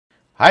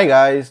Hi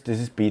guys, this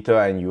is Peter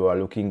and you are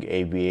looking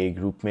AVA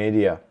Group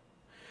Media.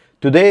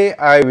 Today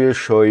I will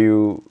show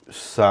you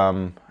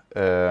some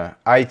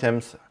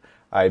items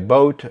I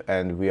bought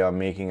and we are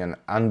making an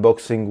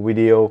unboxing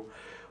video.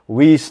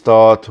 We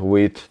start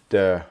with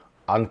the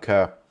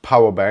Anker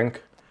PowerBank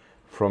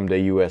from the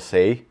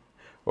USA.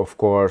 Of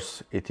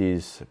course it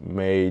is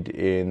made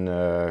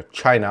in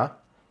China,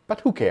 but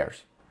who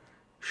cares?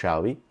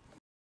 Shall we?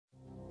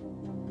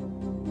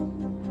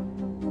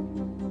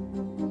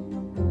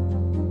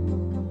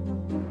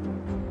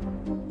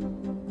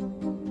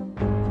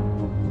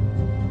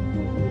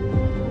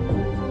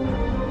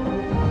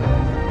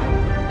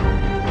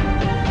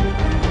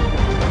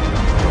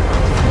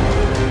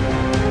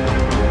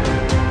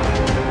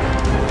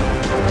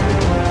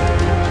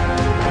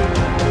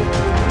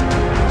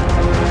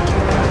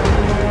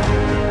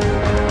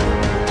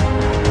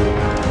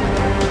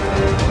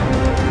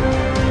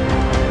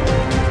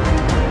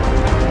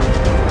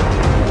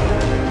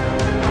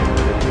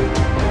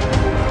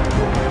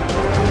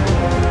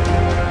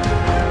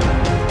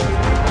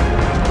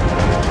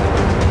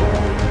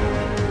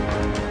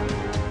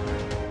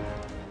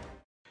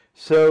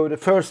 So the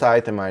first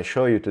item I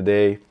show you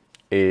today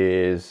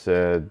is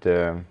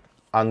the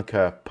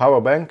Anker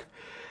PowerBank.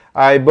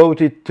 I bought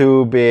it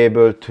to be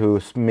able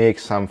to make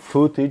some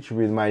footage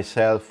with my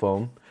cell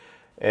phone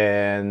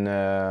in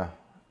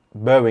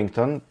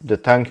Burlington, the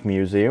Tank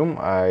Museum.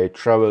 I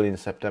travel in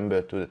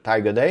September to the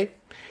Tiger Day,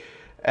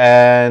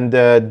 and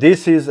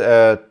this is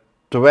a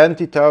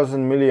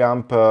 20,000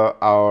 milliamp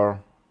hour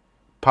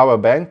power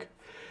bank,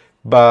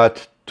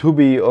 but to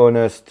be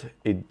honest,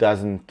 it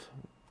doesn't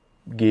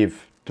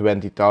give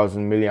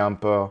 20,000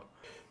 milliamp hour.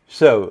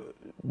 So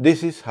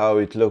this is how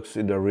it looks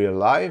in the real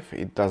life.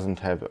 It doesn't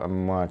have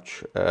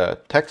much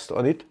text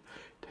on it.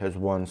 It has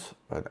once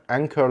an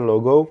Anker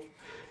logo.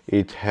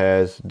 It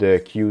has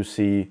the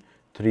QC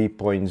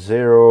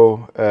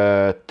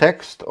 3.0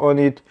 text on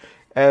it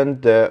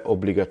and the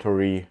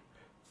obligatory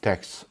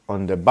text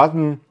on the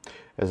button.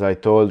 As I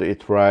told,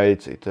 it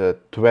writes it's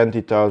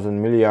 20,000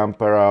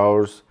 milliamp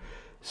hours,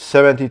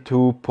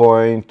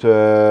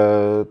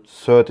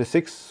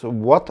 72.36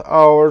 watt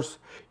hours.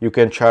 You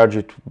can charge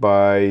it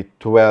by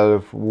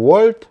 12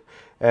 volt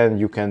and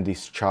you can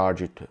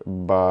discharge it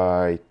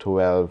by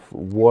 12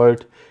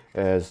 volt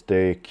as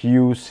the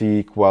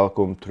QC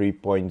Qualcomm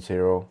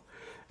 3.0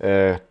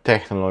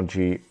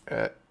 technology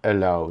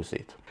allows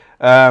it.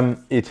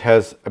 It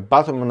has a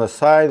button on the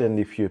side, and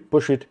if you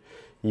push it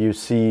you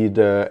see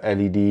the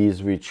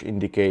LEDs which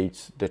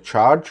indicates the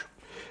charge.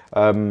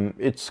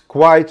 It's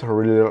quite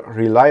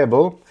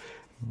reliable,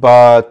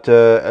 but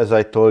as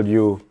I told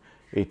you,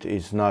 it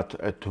is not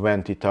a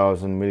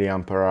 20,000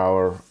 milliamp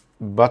hour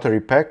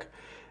battery pack.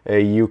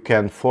 You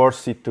can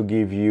force it to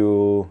give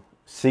you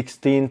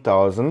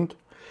 16,000,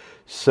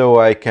 so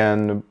I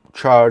can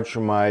charge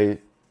my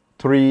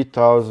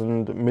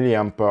 3,000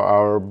 milliamp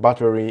hour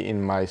battery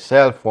in my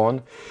cell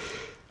phone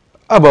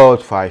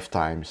about 5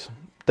 times.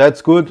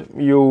 That's good.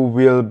 You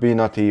will be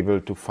not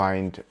able to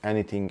find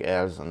anything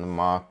else on the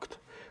market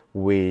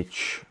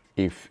which,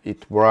 if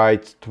it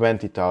writes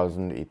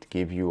 20,000, it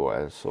gives you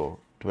also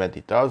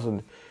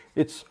 20,000.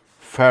 It's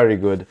very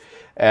good,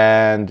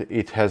 and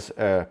it has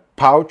a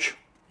pouch.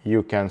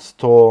 You can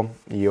store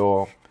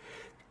your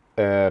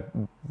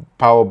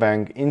power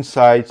bank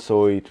inside,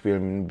 so it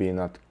will be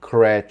not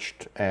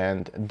scratched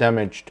and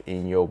damaged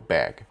in your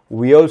bag.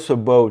 We also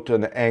bought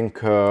an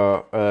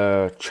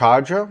Anker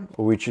charger,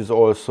 which is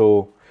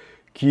also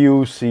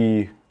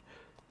QC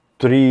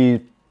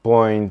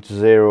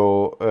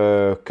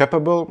 3.0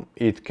 capable.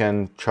 It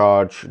can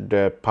charge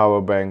the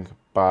power bank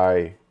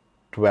by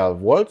 12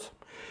 volts,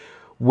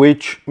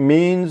 which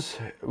means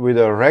with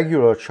a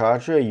regular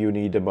charger you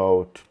need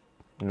about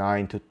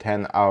 9 to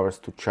 10 hours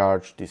to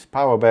charge this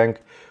power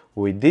bank.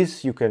 With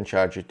this you can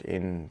charge it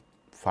in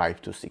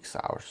 5 to 6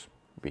 hours,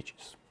 which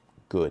is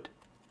good.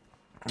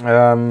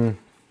 And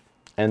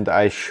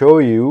I show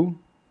you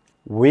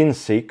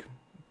WinSig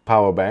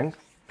power bank.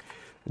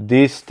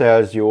 This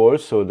tells you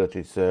also that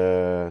it's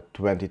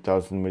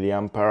 20,000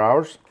 milliamp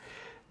hours,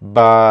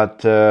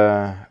 but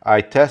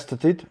I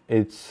tested it.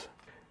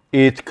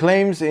 It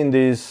claims in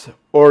this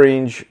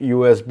orange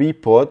USB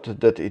port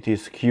that it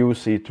is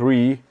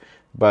QC3,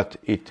 but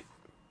it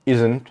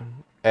isn't,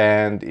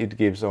 and it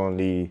gives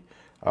only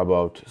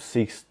about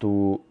 6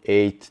 to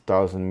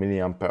 8,000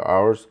 milliamp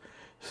hours.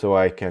 So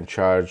I can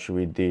charge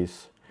with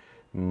this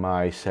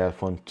my cell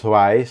phone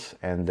twice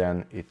and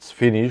then it's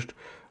finished,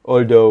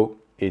 although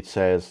it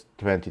says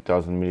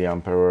 20,000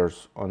 milliamp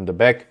hours on the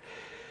back.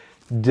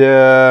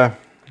 The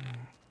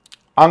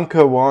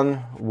Anker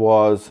one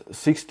was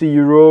 60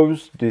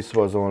 euros. This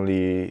was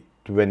only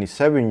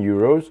 27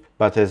 euros.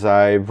 But as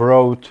I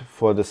wrote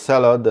for the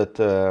seller that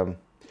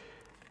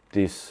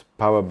this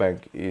power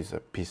bank is a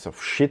piece of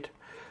shit,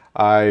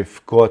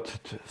 I've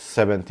got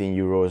 17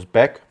 euros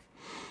back.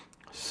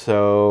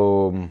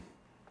 So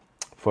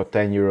for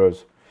 10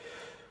 euros,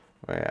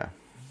 yeah,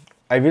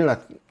 I will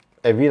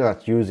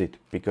not use it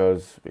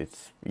because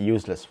it's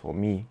useless for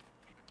me.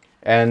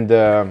 And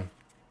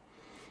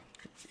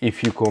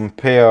if you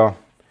compare,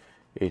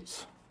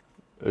 it's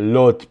a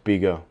lot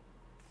bigger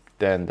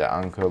than the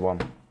Anker one.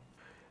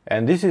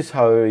 And this is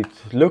how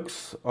it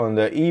looks on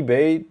the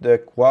eBay, the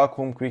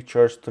Qualcomm Quick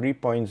Charge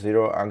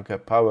 3.0 Anker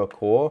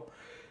PowerCore.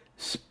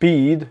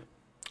 Speed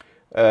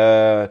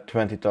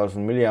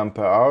 20,000 milliamp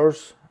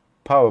hours,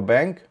 power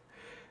bank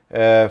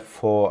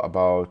for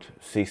about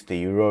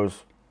 60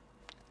 euros.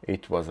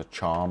 It was a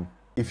charm.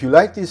 If you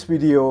like this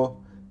video,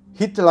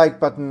 hit the like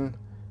button,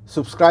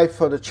 subscribe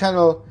for the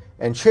channel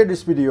and share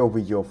this video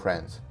with your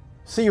friends.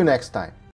 See you next time.